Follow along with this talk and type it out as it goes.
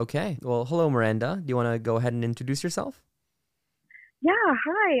Okay. Well, hello, Miranda. Do you want to go ahead and introduce yourself? Yeah,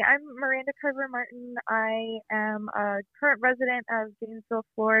 hi, I'm Miranda Carver Martin. I am a current resident of Gainesville,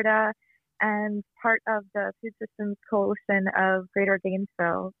 Florida, and part of the Food Systems Coalition of Greater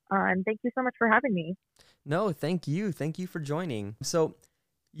Gainesville. And thank you so much for having me. No, thank you. Thank you for joining. So,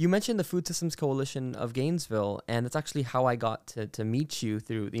 you mentioned the Food Systems Coalition of Gainesville, and that's actually how I got to meet you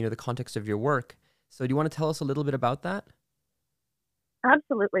through, the context of your work. So, do you want to tell us a little bit about that?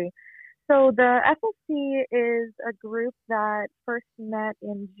 Absolutely. So the FSC is a group that first met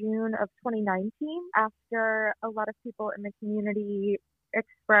in June of 2019 after a lot of people in the community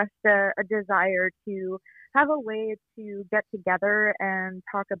expressed a desire to have a way to get together and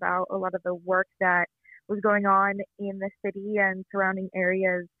talk about a lot of the work that was going on in the city and surrounding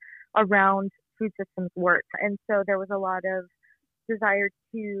areas around food systems work. And so there was a lot of desire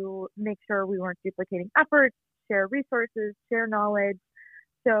to make sure we weren't duplicating efforts, share resources, share knowledge,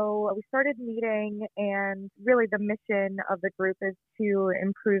 so we started meeting, and really the mission of the group is to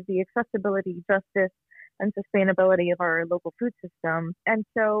improve the accessibility, justice, and sustainability of our local food system. And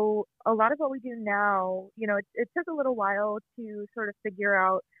so a lot of what we do now, it took a little while to sort of figure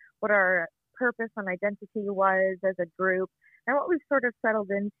out what our purpose and identity was as a group. And what we've sort of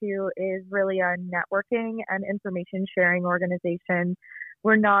settled into is really a networking and information sharing organization.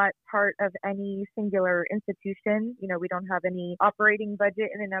 We're not part of any singular institution. We don't have any operating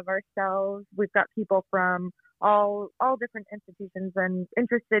budget in and of ourselves. We've got people from all different institutions and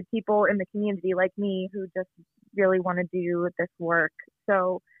interested people in the community like me who just really want to do this work.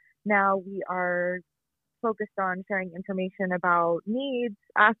 So now we are focused on sharing information about needs,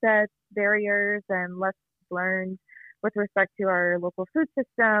 assets, barriers, and lessons learned with respect to our local food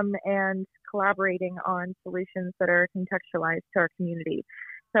system and collaborating on solutions that are contextualized to our community.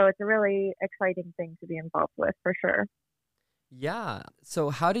 So it's a really exciting thing to be involved with for sure. Yeah. So,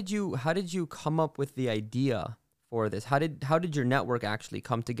 how did you come up with the idea for this? How did your network actually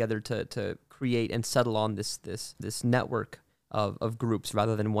come together to create and settle on this network of groups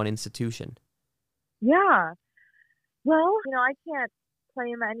rather than one institution? Yeah. Well, I can't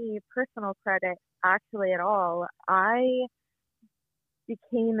claim any personal credit actually at all. I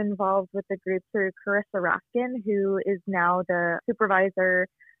became involved with the group through Carissa Raskin, who is now the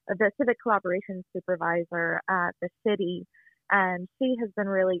civic collaboration supervisor at the city. And she has been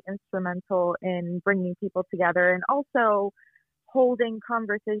really instrumental in bringing people together and also holding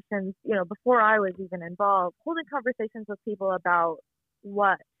conversations, before I was even involved, holding conversations with people about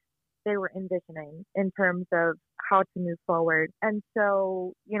what they were envisioning in terms of how to move forward. And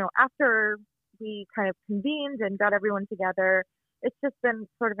so, after we kind of convened and got everyone together, it's just been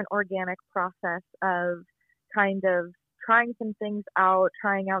sort of an organic process of kind of trying some things out,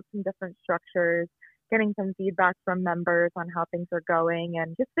 trying out some different structures, getting some feedback from members on how things are going,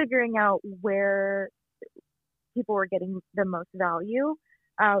 and just figuring out where people were getting the most value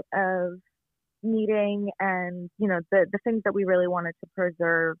out of meeting and the things that we really wanted to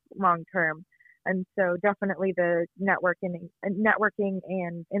preserve long term. And so definitely the networking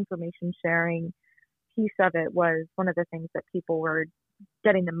and information sharing piece of it was one of the things that people were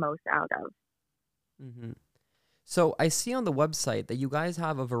getting the most out of. Hmm. So I see on the website that you guys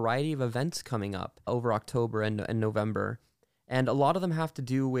have a variety of events coming up over October and November. And a lot of them have to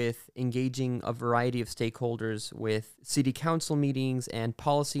do with engaging a variety of stakeholders with city council meetings and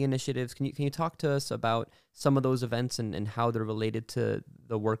policy initiatives. Can you talk to us about some of those events and how they're related to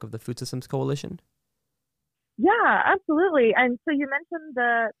the work of the Food Systems Coalition? Yeah, absolutely. And so you mentioned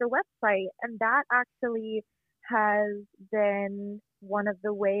the website, and that actually has been one of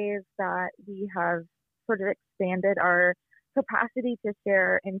the ways that we have sort of expanded our capacity to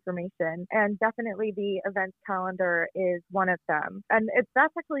share information. And definitely the events calendar is one of them. And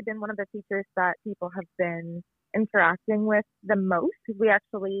that's actually been one of the features that people have been interacting with the most. We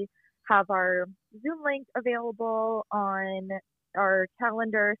actually have our Zoom link available on our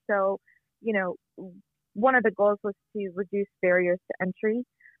calendar. So, you know, one of the goals was to reduce barriers to entry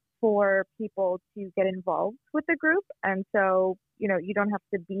for people to get involved with the group. And so, you don't have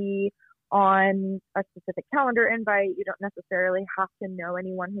to be on a specific calendar invite. You don't necessarily have to know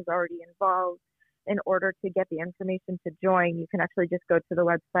anyone who's already involved in order to get the information to join. You can actually just go to the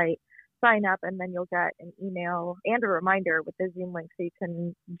website, sign up, and then you'll get an email and a reminder with the Zoom link so you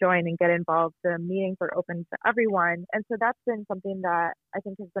can join and get involved. The meetings are open to everyone. And so that's been something that I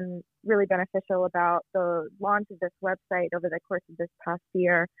think has been really beneficial about the launch of this website over the course of this past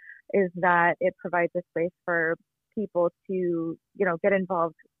year is that it provides a space for people to, get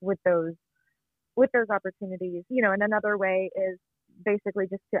involved with those opportunities. And another way is basically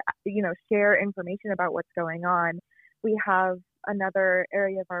just to, share information about what's going on. We have another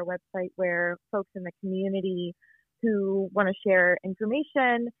area of our website where folks in the community who want to share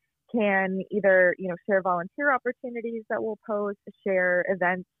information can either, share volunteer opportunities that we'll post, share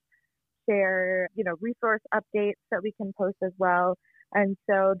events, share, resource updates that we can post as well. And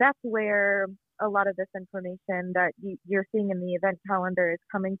so that's where a lot of this information that you're seeing in the event calendar is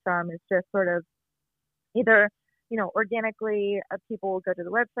coming from, is just sort of either, organically, people will go to the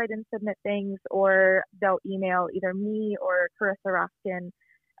website and submit things, or they'll email either me or Carissa Raskin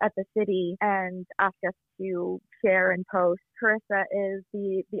at the city and ask us to share and post. Carissa is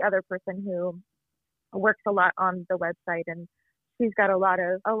the other person who works a lot on the website, and she's got a lot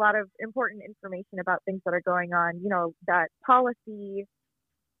of important information about things that are going on. That policy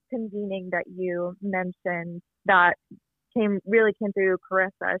convening that you mentioned, that really came through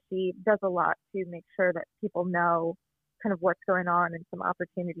Carissa. She does a lot to make sure that people know kind of what's going on and some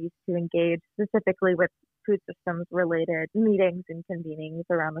opportunities to engage specifically with food systems related meetings and convenings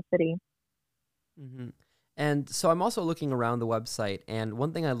around the city. Mm-hmm. And so I'm also looking around the website, and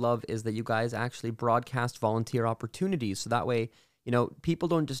one thing I love is that you guys actually broadcast volunteer opportunities. So that way, people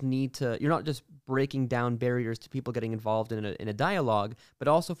don't just need to, you're not just breaking down barriers to people getting involved in a dialogue, but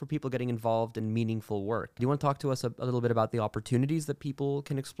also for people getting involved in meaningful work. Do you want to talk to us a little bit about the opportunities that people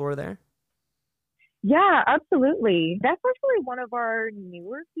can explore there? Yeah, absolutely. That's actually one of our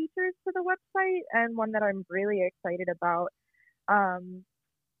newer features to the website, and one that I'm really excited about.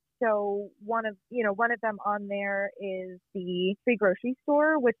 So one of them on there is the Free Grocery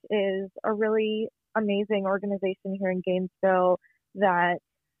Store, which is a really amazing organization here in Gainesville that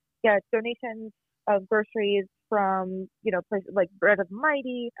gets donations of groceries from, places like Bread of the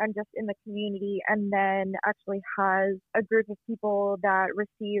Mighty and just in the community, and then actually has a group of people that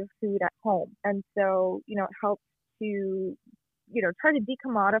receive food at home. And so, it helps to, try to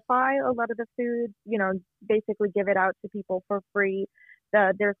decommodify a lot of the food, basically give it out to people for free.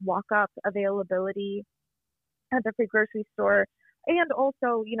 There's walk-up availability at the Free Grocery Store. And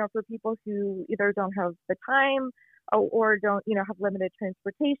also, for people who either don't have the time or don't, have limited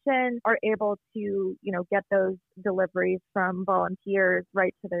transportation, are able to, get those deliveries from volunteers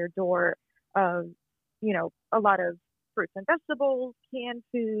right to their door of, a lot of fruits and vegetables, canned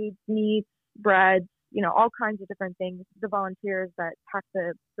foods, meats, breads, all kinds of different things. The volunteers that pack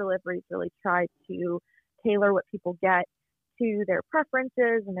the deliveries really try to tailor what people get to their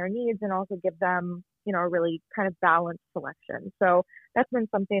preferences and their needs, and also give them, a really kind of balanced selection. So that's been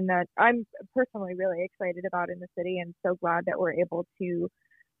something that I'm personally really excited about in the city, and so glad that we're able to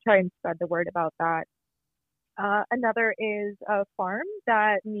try and spread the word about that. Another is a farm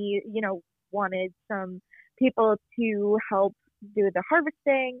that wanted some people to help do the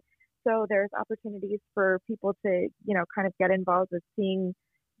harvesting. So there's opportunities for people to, kind of get involved with seeing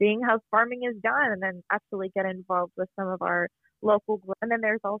how farming is done, and then actually get involved with some of our local. And then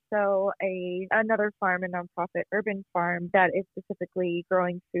there's also another farm, a nonprofit urban farm, that is specifically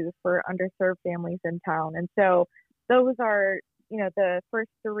growing food for underserved families in town. And so those are, the first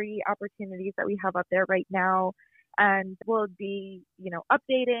three opportunities that we have up there right now. And we'll be,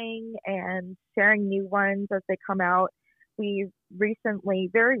 updating and sharing new ones as they come out. We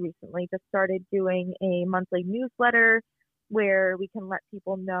very recently just started doing a monthly newsletter where we can let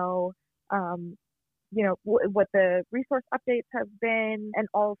people know, what the resource updates have been, and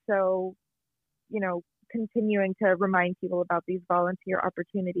also, continuing to remind people about these volunteer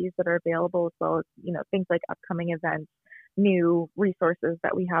opportunities that are available, as well as, things like upcoming events, new resources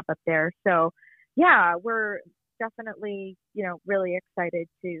that we have up there. So yeah, we're definitely, really excited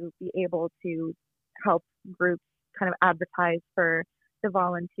to be able to help groups kind of advertise for the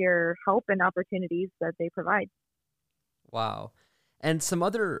volunteer help and opportunities that they provide. Wow. And some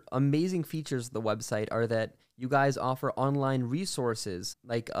other amazing features of the website are that you guys offer online resources,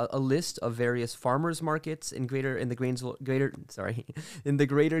 like a list of various farmers markets in the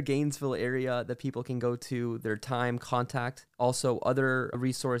greater Gainesville area that people can go to, their time, contact. Also, other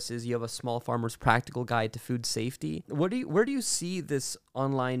resources. You have a small farmer's practical guide to food safety. Where do you see this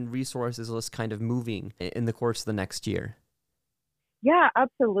online resources list kind of moving in the course of the next year? Yeah,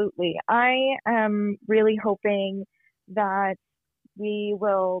 absolutely. I am really hoping that we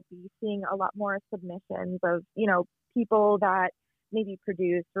will be seeing a lot more submissions of, people that maybe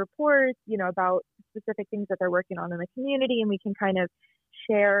produce reports, about specific things that they're working on in the community, and we can kind of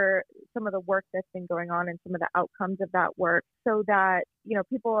share some of the work that's been going on and some of the outcomes of that work, so that,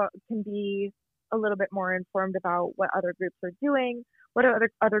 people can be a little bit more informed about what other groups are doing, what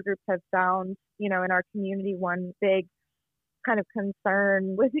other groups have found, in our community. One big kind of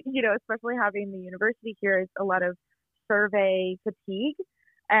concern with, especially having the university here, is a lot of survey fatigue.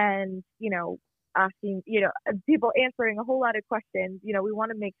 And, asking, people answering a whole lot of questions. We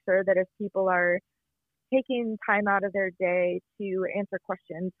want to make sure that if people are taking time out of their day to answer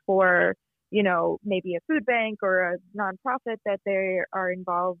questions for, maybe a food bank or a nonprofit that they are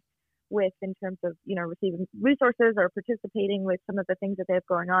involved with in terms of, receiving resources or participating with some of the things that they have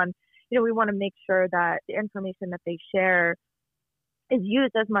going on, we want to make sure that the information that they share is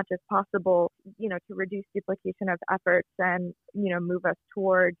used as much as possible, to reduce duplication of efforts and, move us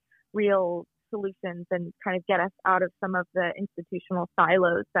toward real solutions and kind of get us out of some of the institutional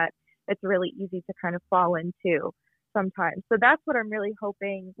silos that it's really easy to kind of fall into sometimes. So that's what I'm really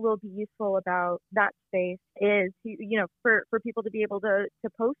hoping will be useful about that space is, for people to be able to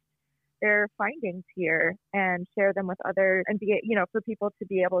post their findings here and share them with others and be, for people to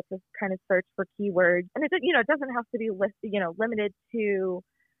be able to kind of search for keywords. And it doesn't have to be limited to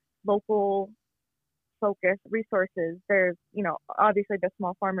local focus resources. There's, obviously the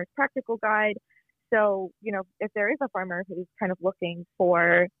Small Farmers Practical Guide. So, if there is a farmer who's kind of looking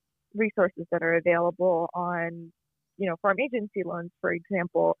for resources that are available on, farm agency loans, for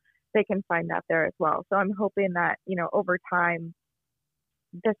example, they can find that there as well. So I'm hoping that, over time,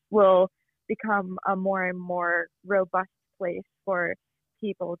 this will become a more and more robust place for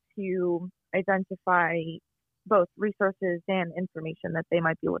people to identify both resources and information that they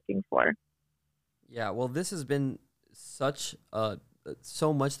might be looking for. Yeah, well, this has been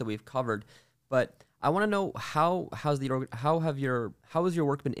so much that we've covered, but I want to know how has your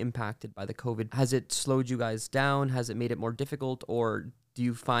work been impacted by the COVID? Has it slowed you guys down? Has it made it more difficult, or do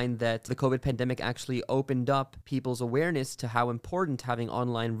you find that the COVID pandemic actually opened up people's awareness to how important having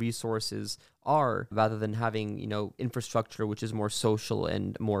online resources are rather than having, infrastructure which is more social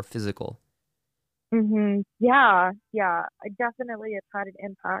and more physical? Mm-hmm. Yeah. Definitely it's had an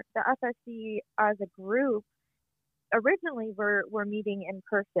impact. The FSC as a group originally were meeting in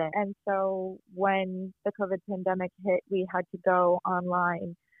person. And so when the COVID pandemic hit, we had to go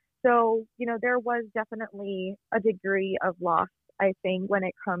online. So, there was definitely a degree of loss, I think, when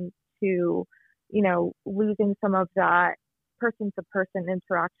it comes to, losing some of that person to person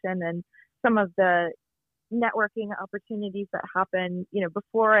interaction and some of the networking opportunities that happen,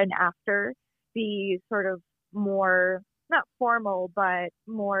 before and after the sort of more, not formal, but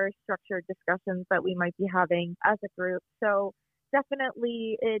more structured discussions that we might be having as a group. So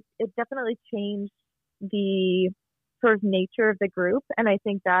definitely, it definitely changed the sort of nature of the group. And I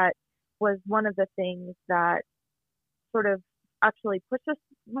think that was one of the things that sort of actually pushed us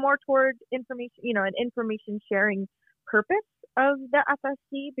more toward information, an information sharing purpose of the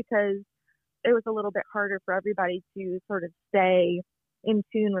FSC, because it was a little bit harder for everybody to sort of stay in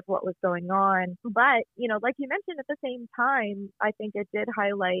tune with what was going on. But, like you mentioned, at the same time, I think it did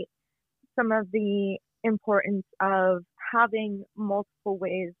highlight some of the importance of having multiple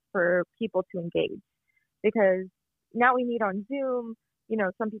ways for people to engage, because now we meet on Zoom.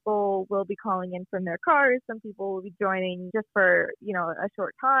 Some people will be calling in from their cars. Some people will be joining just for, a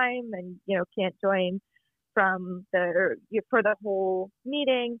short time and, can't join for the whole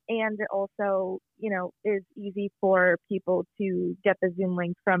meeting. And it also, is easy for people to get the Zoom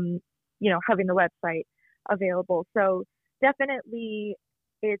link from, having the website available. So definitely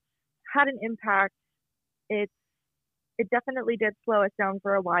it's had an impact. It definitely did slow us down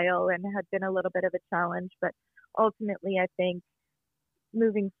for a while and had been a little bit of a challenge, but ultimately I think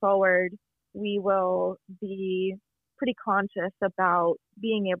moving forward, we will be pretty conscious about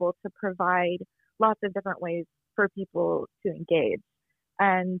being able to provide lots of different ways for people to engage.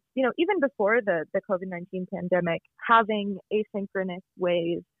 And, even before the COVID-19 pandemic, having asynchronous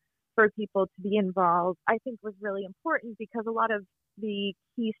ways for people to be involved, I think was really important, because a lot of the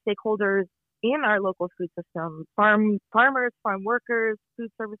key stakeholders in our local food system, farmers, farm workers, food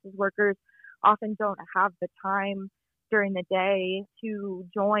services workers, often don't have the time during the day to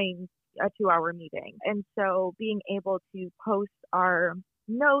join a 2-hour meeting. And so being able to post our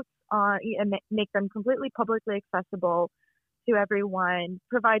notes on and make them completely publicly accessible to everyone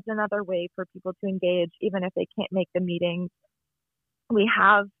provides another way for people to engage, even if they can't make the meetings. We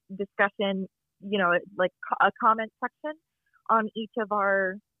have discussion, like a comment section on each of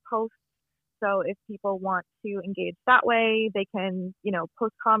our posts. So if people want to engage that way, they can,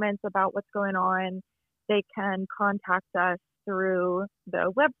 post comments about what's going on. They can contact us through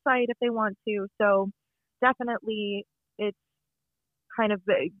the website if they want to. So definitely it's kind of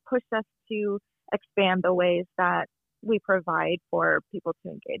pushed us to expand the ways that we provide for people to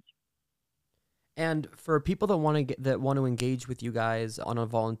engage. And for people that want to engage with you guys on a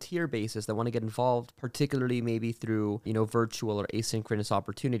volunteer basis, that want to get involved, particularly maybe through, virtual or asynchronous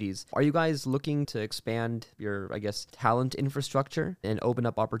opportunities, are you guys looking to expand your, I guess, talent infrastructure and open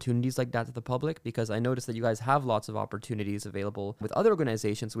up opportunities like that to the public? Because I noticed that you guys have lots of opportunities available with other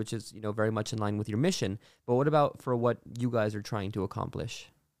organizations, which is, very much in line with your mission. But what about for what you guys are trying to accomplish?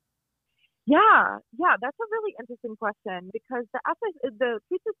 Yeah, that's a really interesting question because the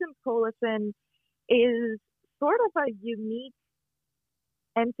Food Systems Coalition is sort of a unique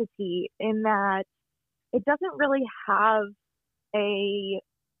entity in that it doesn't really have a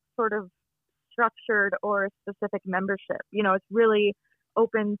sort of structured or specific membership. It's really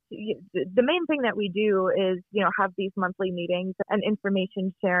open to the main thing that we do is, have these monthly meetings and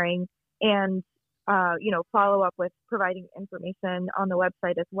information sharing and, follow up with providing information on the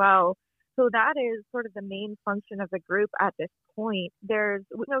website as well. So that is sort of the main function of the group at this point. There's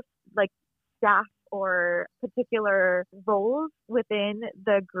no like staff or particular roles within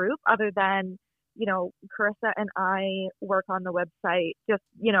the group other than, Carissa and I work on the website, just,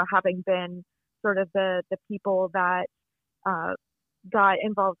 having been sort of the people that got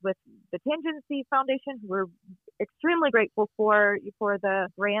involved with the Tangency Foundation, who we're extremely grateful for the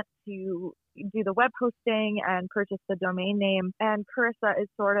grant to do the web hosting and purchase the domain name. And Carissa is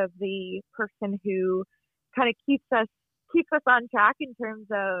sort of the person who kind of keeps us on track in terms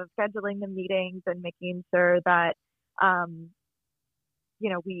of scheduling the meetings and making sure that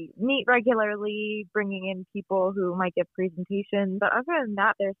we meet regularly, bringing in people who might give presentations. But other than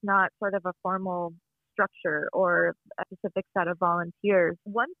that, there's not sort of a formal structure or a specific set of volunteers.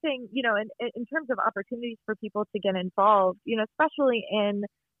 One thing, in terms of opportunities for people to get involved, especially in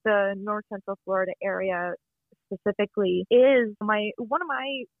the North Central Florida area specifically, is one of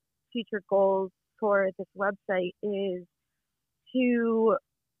my future goals for this website is to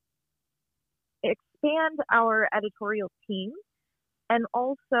expand our editorial team and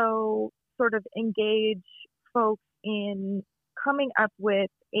also sort of engage folks in coming up with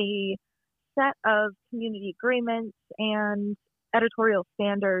a set of community agreements and editorial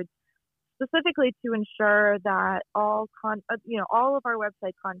standards specifically to ensure that all of our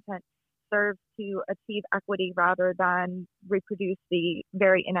website content serves to achieve equity rather than reproduce the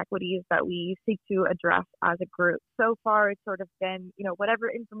very inequities that we seek to address as a group. So far, it's sort of been,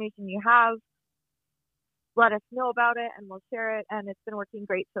 whatever information you have, let us know about it and we'll share it. And it's been working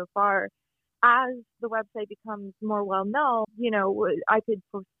great so far. As the website becomes more well known, I could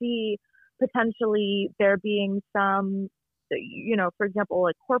foresee potentially there being some, for example,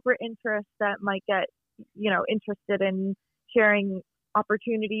 like corporate interests that might get, interested in sharing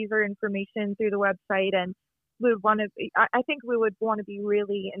opportunities or information through the website. And I think we would want to be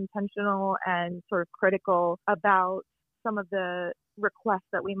really intentional and sort of critical about some of the requests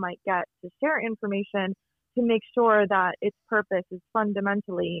that we might get to share information to make sure that its purpose is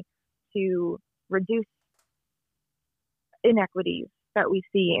fundamentally to reduce inequities that we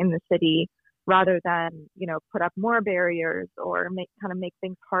see in the city rather than, put up more barriers or make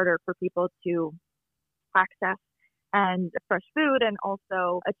things harder for people to access and fresh food and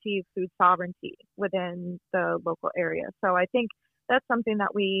also achieve food sovereignty within the local area. So I think that's something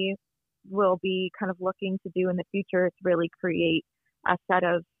that we will be kind of looking to do in the future to really create a set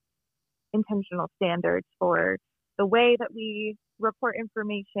of intentional standards for the way that we report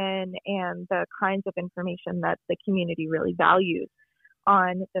information and the kinds of information that the community really values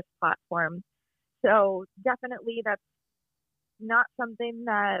on this platform. So definitely that's not something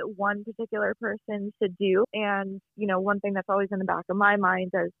that one particular person should do. And, one thing that's always in the back of my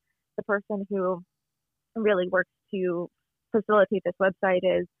mind as the person who really works to facilitate this website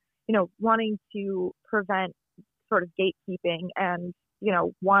is, wanting to prevent sort of gatekeeping and,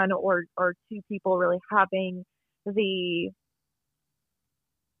 one or two people really having the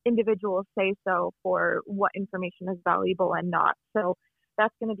individual say so for what information is valuable and not. So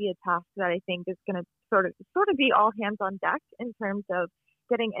that's going to be a task that I think is going to sort of be all hands on deck in terms of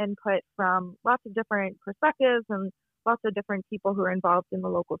getting input from lots of different perspectives and lots of different people who are involved in the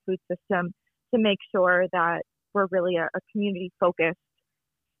local food system to make sure that we're really a community focused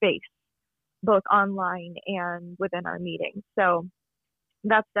space, both online and within our meetings. So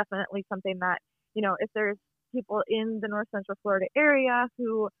that's definitely something that, if there's people in the North Central Florida area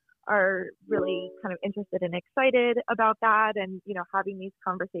who are really kind of interested and excited about that and, having these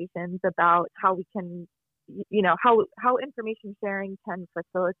conversations about how we can, how information sharing can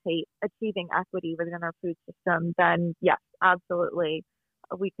facilitate achieving equity within our food system, then yes, absolutely.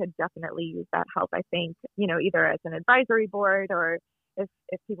 We could definitely use that help, I think, either as an advisory board or if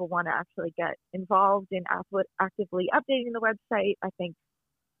people want to actually get involved in actively updating the website, I think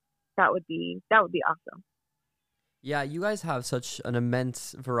that would be awesome. Yeah, you guys have such an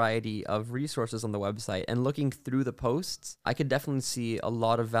immense variety of resources on the website, and looking through the posts, I could definitely see a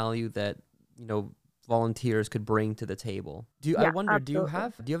lot of value that, volunteers could bring to the table. I Yeah, wonder, absolutely.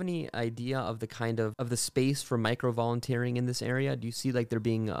 do you have any idea of the kind of the space for micro volunteering in this area? Do you see like there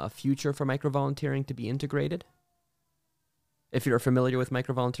being a future for micro volunteering to be integrated? If you're familiar with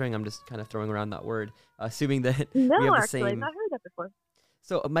micro volunteering, I'm just kind of throwing around that word, assuming that No, we have the actually, I've same. not heard that before.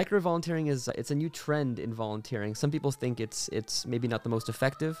 So micro volunteering it's a new trend in volunteering. Some people think it's maybe not the most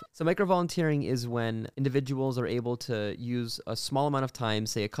effective. So micro volunteering is when individuals are able to use a small amount of time,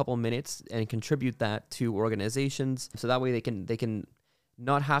 say a couple minutes, and contribute that to organizations. So that way they can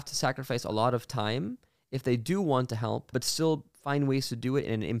not have to sacrifice a lot of time if they do want to help, but still find ways to do it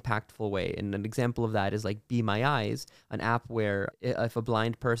in an impactful way. And an example of that is like Be My Eyes, an app where if a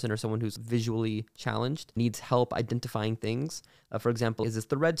blind person or someone who's visually challenged needs help identifying things, for example, is this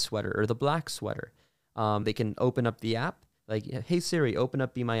the red sweater or the black sweater? They can open up the app, like, hey Siri, open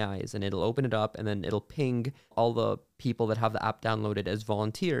up Be My Eyes, and it'll open it up, and then it'll ping all the people that have the app downloaded as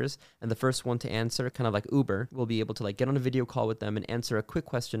volunteers, and the first one to answer, kind of like Uber, will be able to like get on a video call with them and answer a quick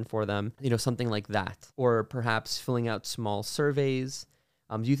question for them, something like that. Or perhaps filling out small surveys.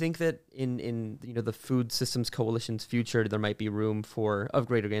 Do you think that in the Food Systems Coalition's future, there might be room of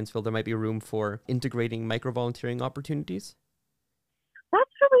Greater Gainesville, there might be room for integrating micro volunteering opportunities?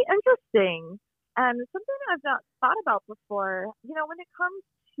 That's really interesting and something I've not thought about before. When it comes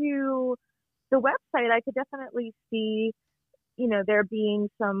to the website, I could definitely see, there being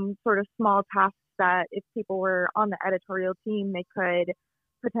some sort of small tasks that if people were on the editorial team, they could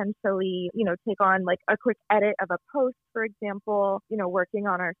potentially, take on like a quick edit of a post, for example, working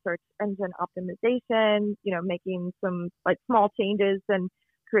on our search engine optimization, making some like small changes and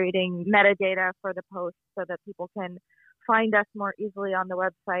creating metadata for the post so that people can find us more easily on the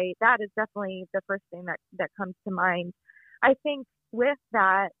website. That is definitely the first thing that comes to mind. I think with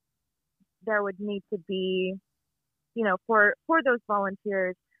that, there would need to be, for those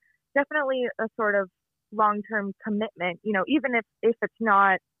volunteers, definitely a sort of long-term commitment, even if it's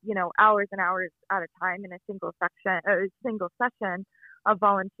not, hours and hours at a time in a single session of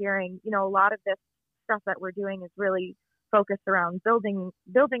volunteering. A lot of this stuff that we're doing is really focused around building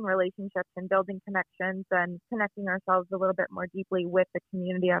relationships and building connections and connecting ourselves a little bit more deeply with the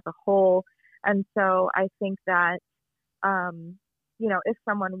community as a whole. And so I think that, if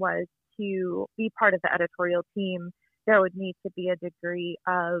someone was to be part of the editorial team, there would need to be a degree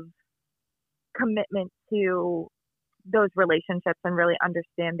of commitment to those relationships and really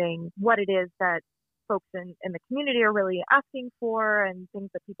understanding what it is that folks in the community are really asking for and things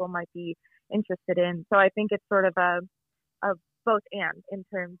that people might be interested in. So I think it's sort of a both and in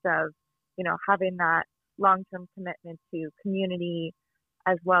terms of, having that long-term commitment to community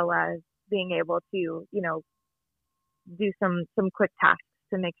as well as being able to, do some quick tasks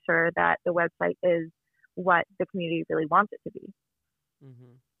to make sure that the website is what the community really wants it to be.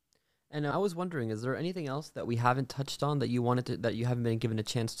 Mm-hmm. And I was wondering, is there anything else that we haven't touched on that you haven't been given a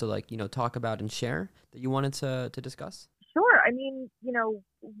chance to talk about and share that you wanted to discuss? Sure. I mean,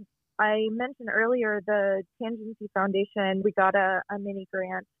 I mentioned earlier the Tangency Foundation. We got a mini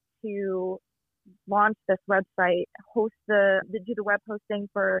grant to launch this website, do the web hosting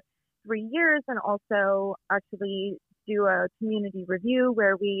for 3 years, and also actually do a community review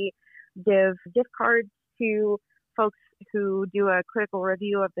where we give gift cards to folks who do a critical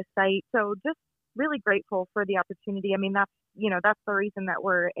review of the site. So just really grateful for the opportunity. I mean, that's the reason that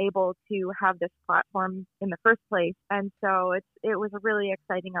we're able to have this platform in the first place. And so it was a really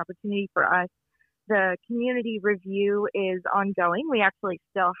exciting opportunity for us. The community review is ongoing. We actually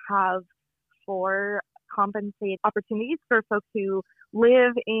still have 4 compensated opportunities for folks who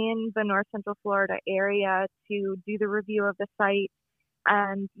live in the North Central Florida area to do the review of the site.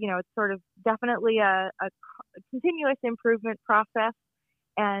 And, it's sort of definitely a continuous improvement process.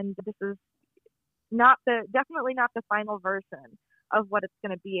 And this is definitely not the final version of what it's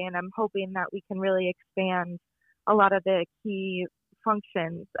going to be. And I'm hoping that we can really expand a lot of the key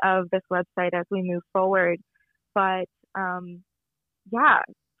functions of this website as we move forward. But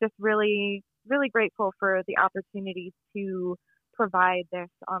just really, really grateful for the opportunity to provide this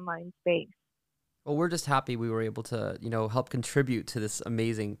online space. Well, we're just happy we were able to, help contribute to this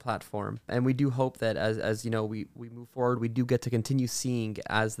amazing platform. And we do hope that as we move forward, we do get to continue seeing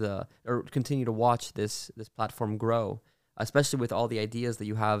continue to watch this platform grow, especially with all the ideas that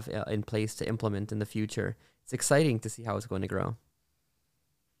you have in place to implement in the future. It's exciting to see how it's going to grow.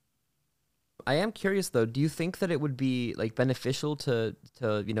 I am curious though, do you think that it would be like beneficial to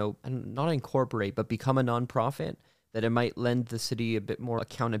not incorporate, but become a nonprofit? that it might lend the city a bit more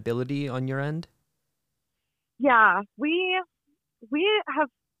accountability on your end? Yeah, we have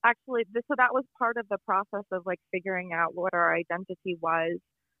actually so that was part of the process of like figuring out what our identity was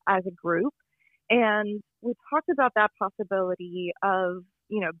as a group. And we talked about that possibility of,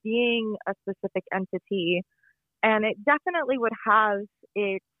 being a specific entity. And it definitely would have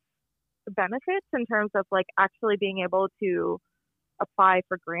its benefits in terms of like actually being able to apply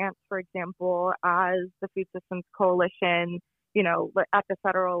for grants, for example, as the Food Systems Coalition, at the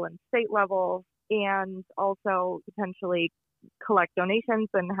federal and state level, and also potentially collect donations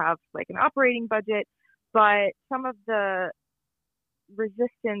and have like an operating budget. But some of the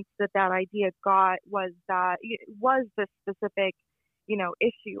resistance that idea got was that it was the specific,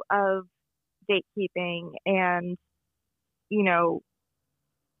 issue of gatekeeping and,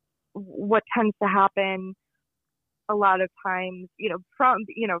 what tends to happen a lot of times,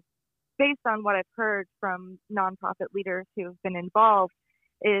 based on what I've heard from nonprofit leaders who have been involved,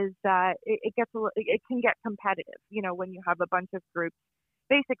 is that it can get competitive, when you have a bunch of groups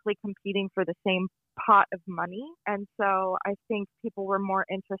basically competing for the same pot of money. And so I think people were more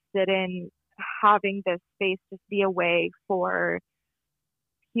interested in having this space just be a way for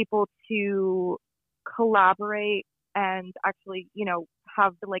people to collaborate and actually,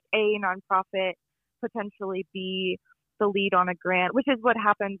 have like a nonprofit potentially be the lead on a grant, which is what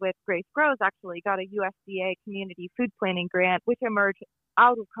happened with Grace Grows. Actually got a USDA community food planning grant, which emerged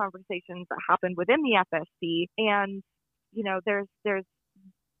out of conversations that happened within the FSC. And, there's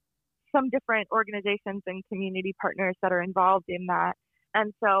some different organizations and community partners that are involved in that.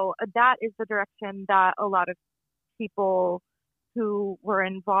 And so that is the direction that a lot of people who were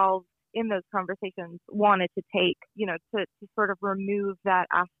involved in those conversations wanted to take, to sort of remove that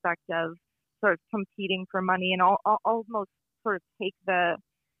aspect of sort of competing for money and almost sort of take the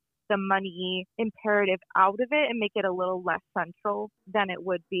money imperative out of it and make it a little less central than it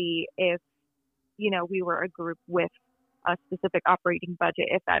would be if, we were a group with a specific operating budget,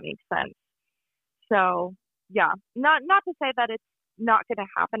 if that makes sense. So yeah, not to say that it's not going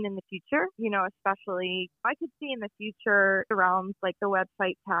to happen in the future, especially I could see in the future around like the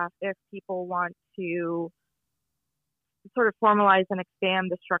website tab, if people want to sort of formalize and expand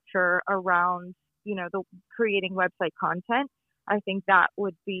the structure around, the creating website content. I think that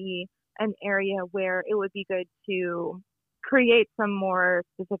would be an area where it would be good to create some more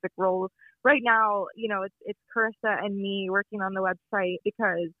specific roles. Right now, it's Carissa and me working on the website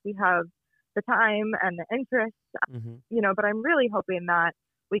because we have the time and the interest, but I'm really hoping that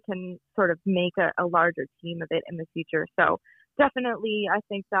we can sort of make a larger team of it in the future. So definitely, I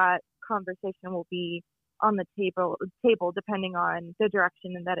think that conversation will be on the table depending on the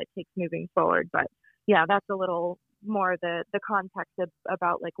direction that it takes moving forward. But yeah, that's a little more the context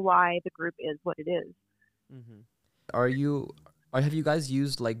about like why the group is what it is. Have you guys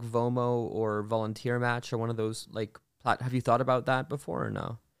used like Vomo or Volunteer Match or one of those like have you thought about that before or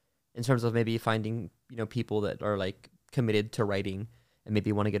no? In terms of maybe finding, people that are like committed to writing and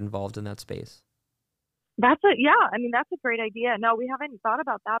maybe want to get involved in that space. That's a great idea. No, we haven't thought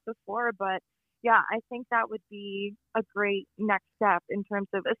about that before, but yeah, I think that would be a great next step in terms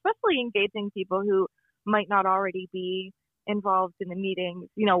of especially engaging people who might not already be involved in the meetings.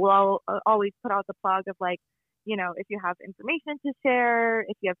 We'll always put out the plug of like, if you have information to share,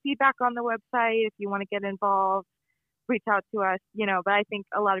 if you have feedback on the website, if you want to get involved, reach out to us, but I think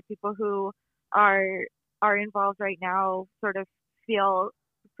a lot of people who are involved right now sort of feel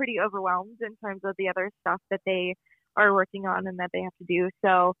pretty overwhelmed in terms of the other stuff that they are working on and that they have to do.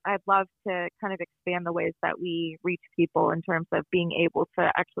 So I'd love to kind of expand the ways that we reach people in terms of being able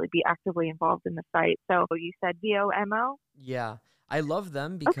to actually be actively involved in the site. So you said VOMO? Yeah. I love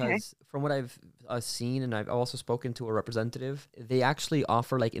them because from what I've seen, and I've also spoken to a representative, they actually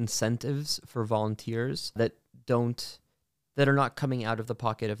offer like incentives for volunteers that are not coming out of the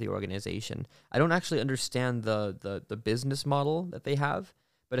pocket of the organization. I don't actually understand the business model that they have,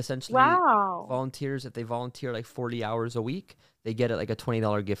 but essentially volunteers, if they volunteer like 40 hours a week, they get like a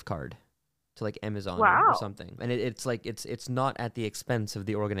 $20 gift card to like Amazon or something. And it's like, it's not at the expense of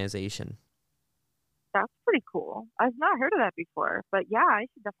the organization. That's pretty cool. I've not heard of that before, but yeah, I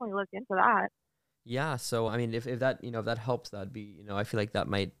should definitely look into that. Yeah. So, I mean, if that, if that helps, that'd be, I feel like that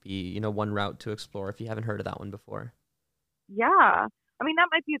might be, one route to explore if you haven't heard of that one before. Yeah. I mean, that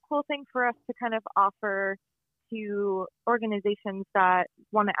might be a cool thing for us to kind of offer to organizations that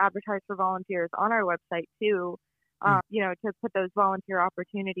want to advertise for volunteers on our website too, to put those volunteer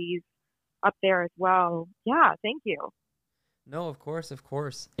opportunities up there as well. Yeah. Thank you. No, of course.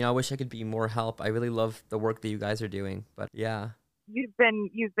 I wish I could be more help. I really love the work that you guys are doing, but yeah. You've been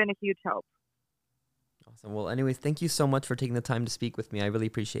a huge help. Awesome. Well, anyways, thank you so much for taking the time to speak with me. I really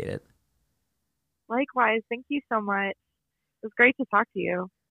appreciate it. Likewise, thank you so much. It was great to talk to you.